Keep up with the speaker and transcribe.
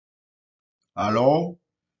Hello,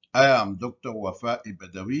 I am Dr. Wafaey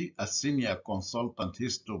Badawy, a senior consultant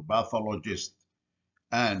histopathologist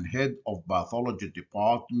and head of pathology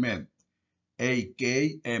department,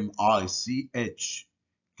 AKMICH,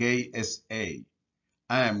 KSA.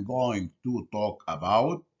 I am going to talk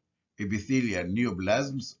about epithelial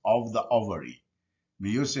neoplasms of the ovary,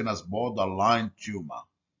 mucinous borderline tumor.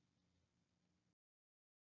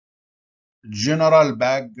 General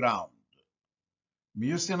background.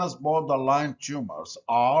 Mucinous borderline tumors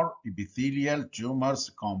are epithelial tumors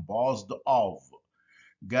composed of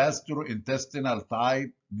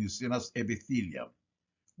gastrointestinal-type mucinous epithelium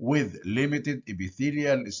with limited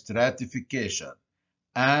epithelial stratification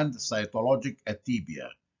and cytologic atypia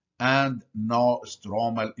and no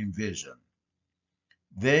stromal invasion.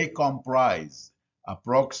 They comprise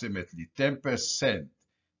approximately 10%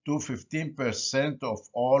 to 15% of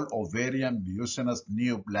all ovarian mucinous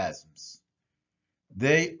neoplasms.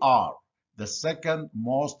 They are the second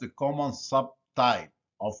most common subtype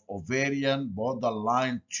of ovarian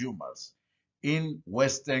borderline tumors in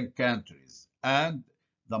Western countries and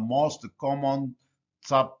the most common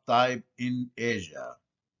subtype in Asia.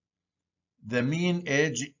 The mean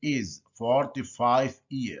age is 45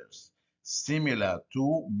 years, similar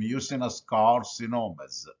to mucinous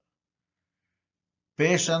carcinomas.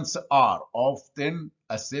 Patients are often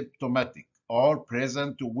asymptomatic or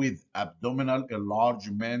present with abdominal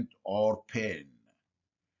enlargement or pain.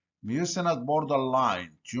 Mucinous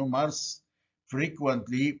borderline tumors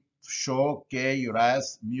frequently show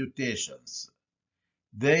KRAS mutations.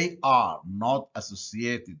 They are not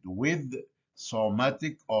associated with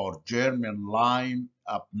somatic or germline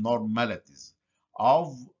abnormalities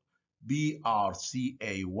of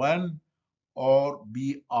BRCA1 or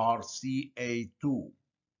BRCA2.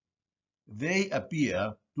 They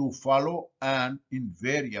appear to follow an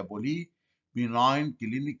invariably benign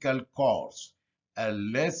clinical course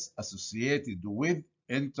unless associated with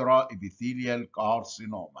intraepithelial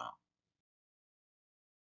carcinoma.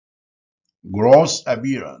 Gross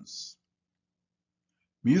appearance.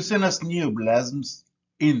 Mucinous neoplasms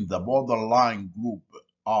in the borderline group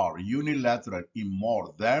are unilateral in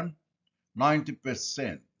more than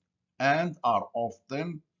 90% and are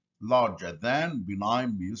often larger than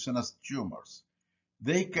benign mucinous tumors.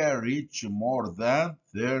 They can reach more than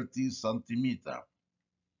 30 centimeters.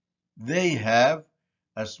 They have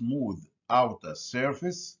a smooth outer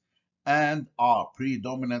surface and are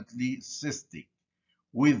predominantly cystic,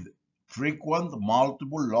 with frequent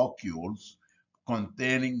multiple locules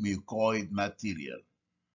containing mucoid material.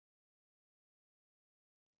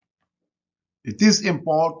 It is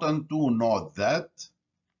important to note that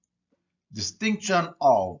distinction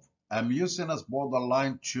of a mucinous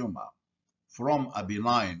borderline tumor from a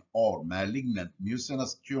benign or malignant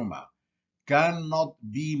mucinous tumor cannot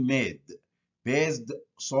be made based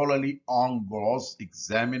solely on gross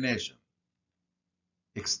examination.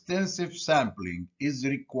 Extensive sampling is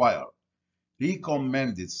required.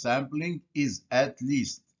 Recommended sampling is at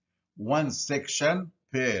least one section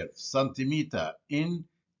per centimeter in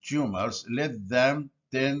tumors less than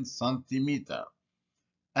 10 centimeter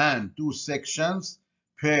and two sections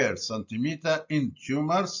per centimeter in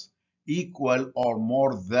tumors equal or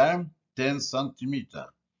more than 10 centimeter,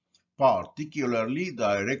 particularly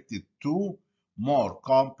directed to more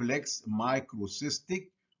complex microcystic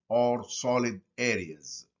or solid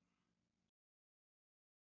areas.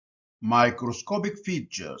 Microscopic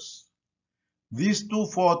features. These two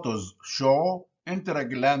photos show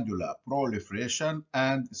intraglandular proliferation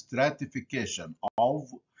and stratification of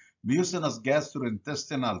mucinous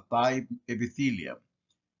gastrointestinal-type epithelium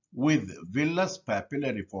with villous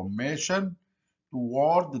papillary formation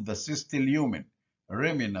toward the cystal lumen,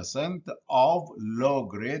 reminiscent of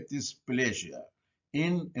low-grade dysplasia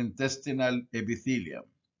in intestinal epithelium.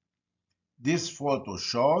 This photo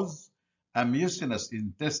shows a mucinous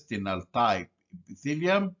intestinal-type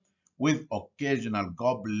epithelium with occasional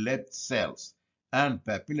goblet cells and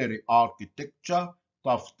papillary architecture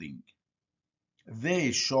tufting.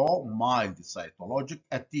 They show mild cytologic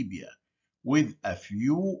atypia with a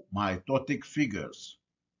few mitotic figures.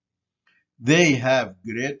 They have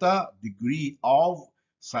greater degree of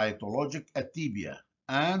cytologic atypia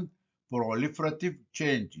and proliferative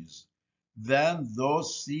changes than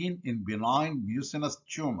those seen in benign mucinous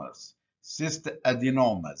tumors,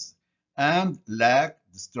 cystadenomas, and lack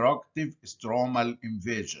destructive stromal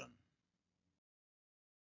invasion.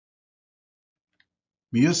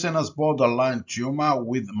 Mucinous borderline tumor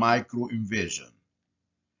with microinvasion.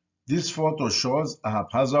 This photo shows a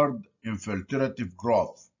haphazard infiltrative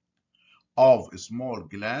growth of small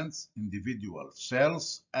glands, individual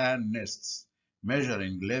cells, and nests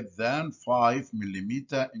measuring less than 5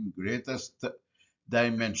 mm in greatest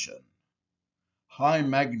dimension. High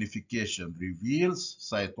magnification reveals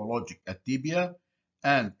cytologic atypia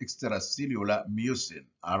and extracellular mucin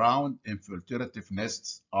around infiltrative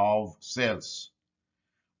nests of cells.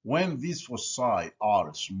 When these foci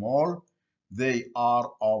are small, they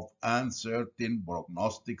are of uncertain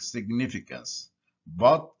prognostic significance,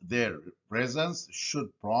 but their presence should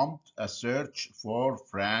prompt a search for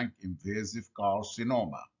frank invasive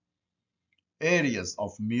carcinoma. Areas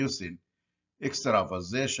of mucin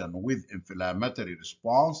extravasation with inflammatory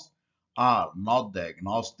response are not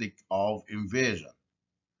diagnostic of invasion.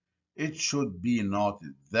 It should be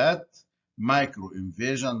noted that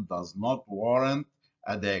microinvasion does not warrant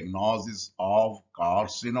a diagnosis of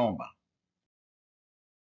carcinoma.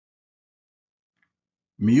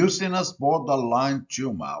 Mucinous borderline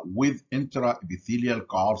tumor with intraepithelial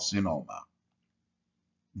carcinoma.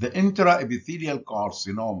 The intraepithelial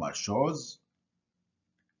carcinoma shows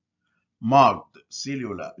marked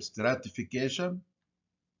cellular stratification,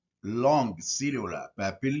 long cellular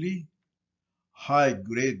papillae,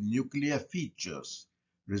 high-grade nuclear features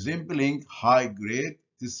resembling high-grade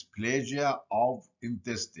dysplasia of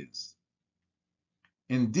intestines.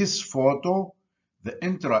 In this photo, the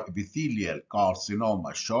intraepithelial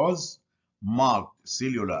carcinoma shows marked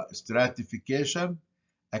cellular stratification,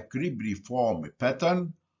 a cribriform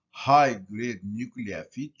pattern, high-grade nuclear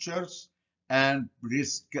features, and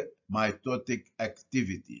brisk mitotic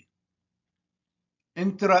activity.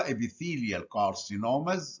 Intraepithelial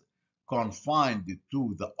carcinomas confined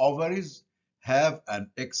to the ovaries have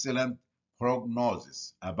an excellent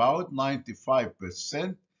prognosis, about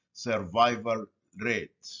 95% survival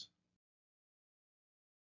rate.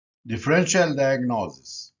 Differential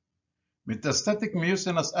diagnosis. Metastatic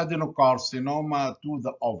mucinous adenocarcinoma to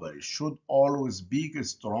the ovary should always be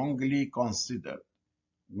strongly considered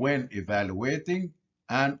when evaluating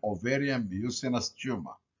an ovarian mucinous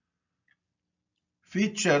tumor.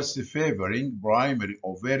 Features favoring primary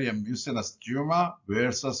ovarian mucinous tumor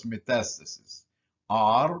versus metastasis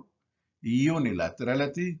are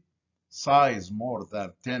unilaterality, size more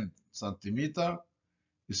than 10 cm,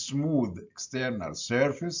 smooth external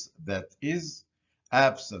surface that is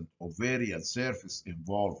absent ovarian surface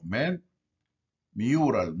involvement,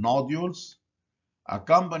 mural nodules,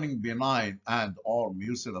 accompanying benign and/or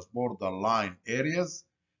mucinous borderline areas,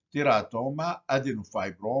 teratoma,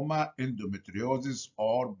 adenofibroma, endometriosis,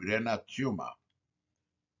 or Brenner tumor.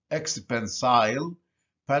 Expansile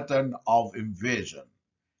pattern of invasion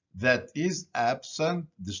that is absent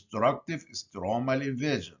destructive stromal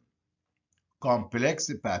invasion. Complex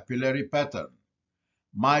papillary pattern,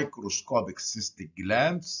 microscopic cystic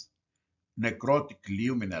glands, necrotic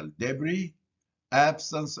luminal debris,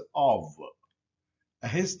 absence of a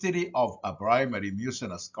history of a primary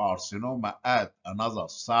mucinous carcinoma at another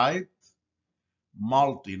site,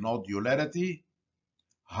 multinodularity,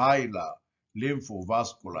 hilar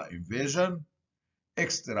lymphovascular invasion,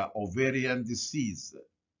 extra-ovarian disease,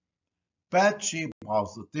 patchy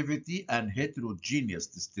positivity and heterogeneous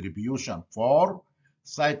distribution for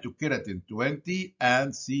cytokeratin 20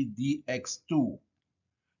 and CDX2,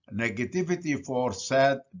 negativity for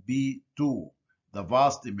SADB2, the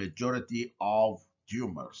vast majority of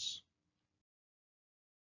tumors.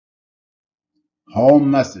 Home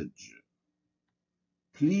message.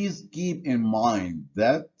 Please keep in mind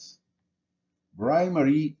that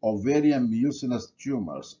primary ovarian mucinous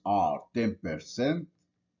tumors are 10%,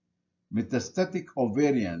 metastatic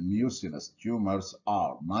ovarian mucinous tumors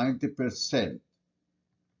are 90%,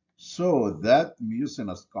 so that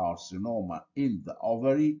mucinous carcinoma in the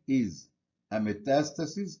ovary is a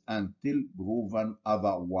metastasis until proven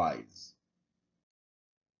otherwise.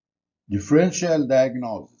 Differential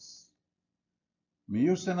diagnosis.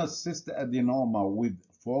 Mucinous cystadenoma with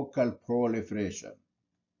focal proliferation.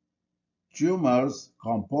 Tumors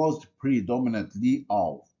composed predominantly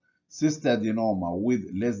of cystadenoma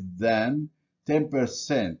with less than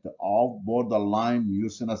 10% of borderline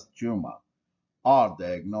mucinous tumor are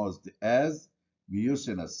diagnosed as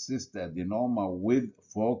mucinous cystadenoma with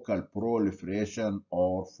focal proliferation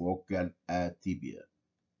or focal atypia.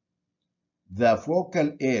 The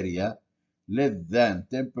focal area less than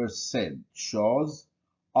 10% shows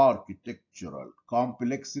architectural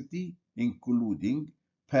complexity, including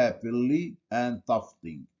papillae and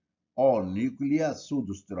tufting, or nuclear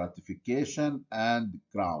pseudostratification and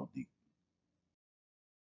crowding.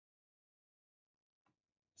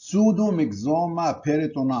 Pseudomyxoma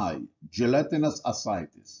PERITONEI, gelatinous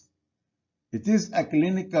ascites. It is a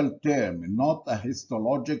clinical term, not a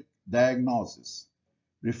histologic diagnosis.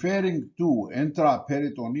 referring to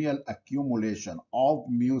intraperitoneal accumulation of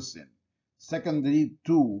mucin secondary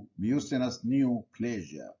to mucinous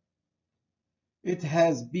neoplasia. It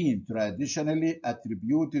has been traditionally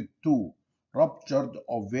attributed to ruptured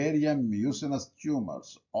ovarian mucinous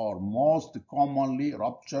tumors, or most commonly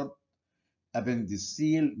ruptured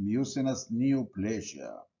appendiceal mucinous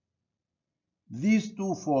neoplasia. These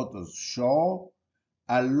two photos show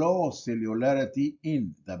a low cellularity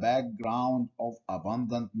in the background of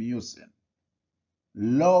abundant mucin,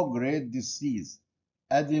 low-grade disease,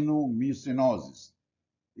 adenomycinosis.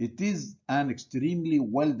 It is an extremely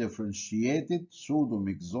well-differentiated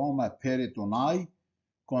pseudomyxoma PERITONEI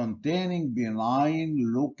containing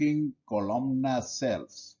benign-looking columnar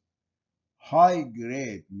cells.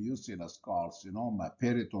 High-grade mucinous carcinoma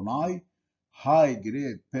PERITONEI,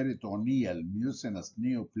 high-grade peritoneal mucinous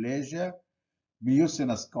neoplasia,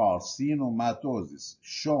 mucinous carcinomatosis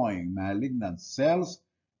showing malignant cells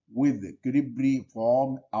with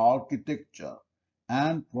cribriform architecture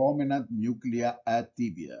and prominent nuclear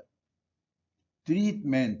atypia.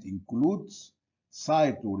 Treatment includes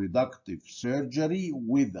cytoreductive surgery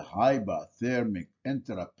with hyperthermic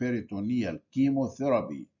intraperitoneal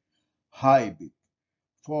chemotherapy, HIPIC,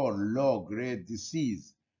 for low-grade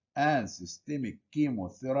disease, and systemic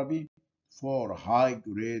chemotherapy for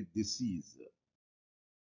high-grade disease.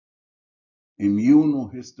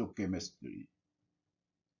 Immunohistochemistry.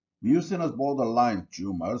 Mucinous borderline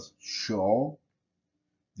tumors show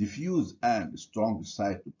diffuse and strong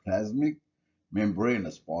cytoplasmic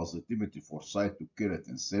membranous positivity for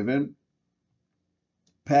cytokeratin 7,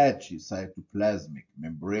 patchy cytoplasmic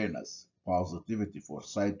membranous positivity for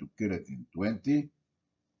cytokeratin 20,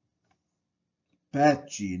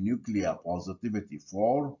 patchy nuclear positivity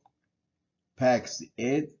for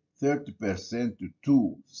PAX8 30%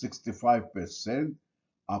 to 65%.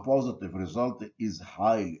 A positive result is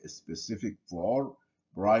highly specific for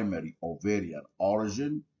primary ovarian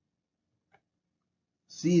origin.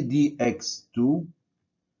 CDX2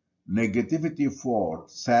 negativity for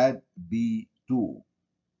SADB2.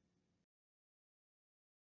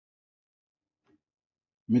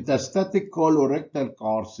 Metastatic colorectal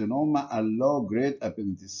carcinoma and low-grade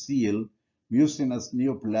appendiceal mucinous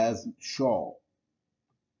neoplasm show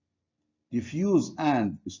diffuse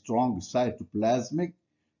and strong cytoplasmic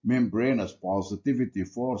membranous positivity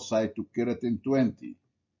for cytokeratin 20,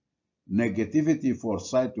 negativity for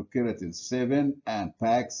cytokeratin 7 and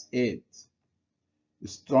PAX8,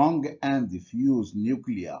 strong and diffuse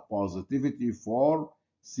nuclear positivity for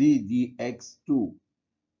CDX2,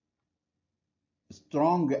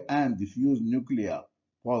 strong and diffuse nuclear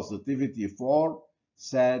positivity for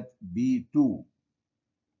SADB2.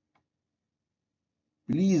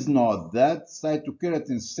 Please note that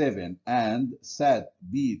cytokeratin 7 and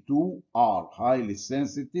SADB2 are highly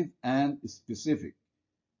sensitive and specific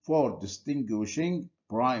for distinguishing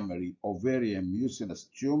primary ovarian mucinous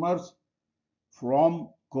tumors from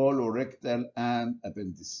colorectal and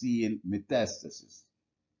appendiceal metastases.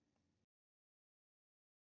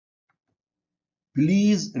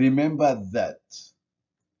 Please remember that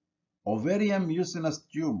ovarian mucinous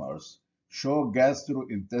tumors show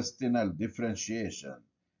gastrointestinal differentiation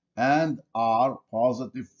and are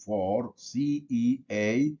positive for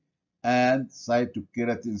CEA and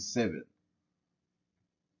cytokeratin 7.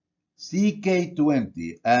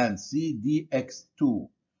 CK20 and CDX2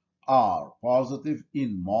 are positive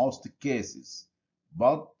in most cases,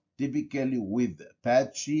 but typically with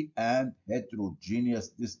patchy and heterogeneous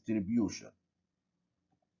distribution.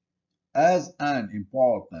 As an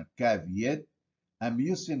important caveat, a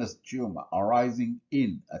mucinous tumor arising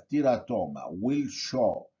in a teratoma will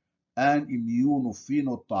show an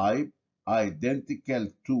immunophenotype identical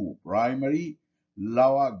to primary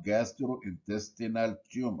lower gastrointestinal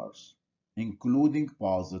tumors, including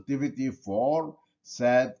positivity for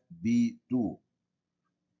SADB2.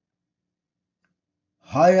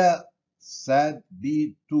 Higher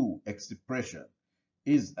SADB2 expression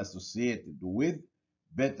is associated with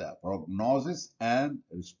better prognosis and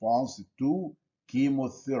response to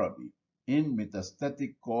chemotherapy in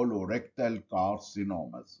metastatic colorectal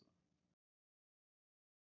carcinomas.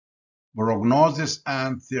 Prognosis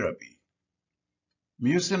and therapy.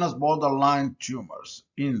 Mucinous borderline tumors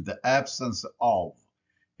in the absence of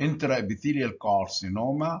intraepithelial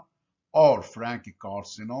carcinoma or frank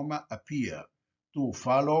carcinoma appear to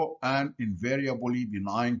follow an invariably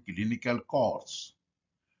benign clinical course.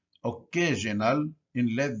 Occasional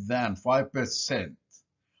in less than 5%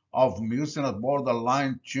 of mucinous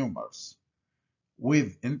borderline tumors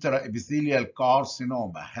with intraepithelial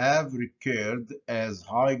carcinoma have recurred as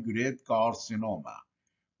high-grade carcinoma,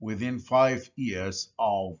 within 5 years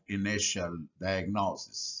of initial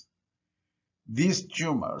diagnosis. These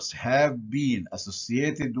tumors have been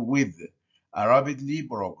associated with a rapidly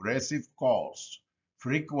progressive course,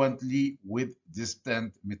 frequently with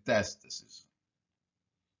distant metastasis.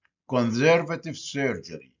 Conservative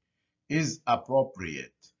surgery is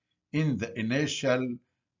appropriate in the initial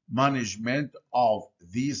management of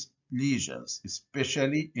these lesions,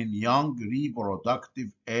 especially in young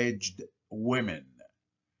reproductive-aged women.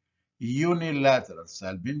 Unilateral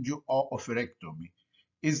salpingo-oophorectomy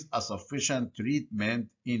is a sufficient treatment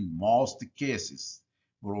in most cases,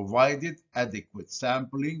 provided adequate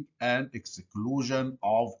sampling and exclusion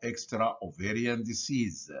of extra-ovarian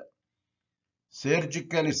disease.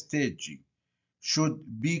 Surgical staging should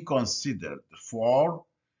be considered for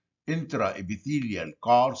intraepithelial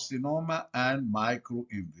carcinoma and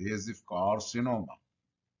microinvasive carcinoma.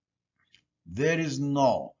 There is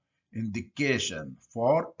no indication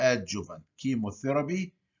for adjuvant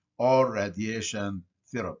chemotherapy or radiation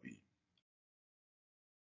therapy.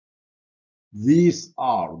 These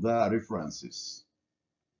are the references.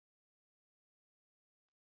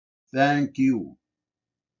 Thank you.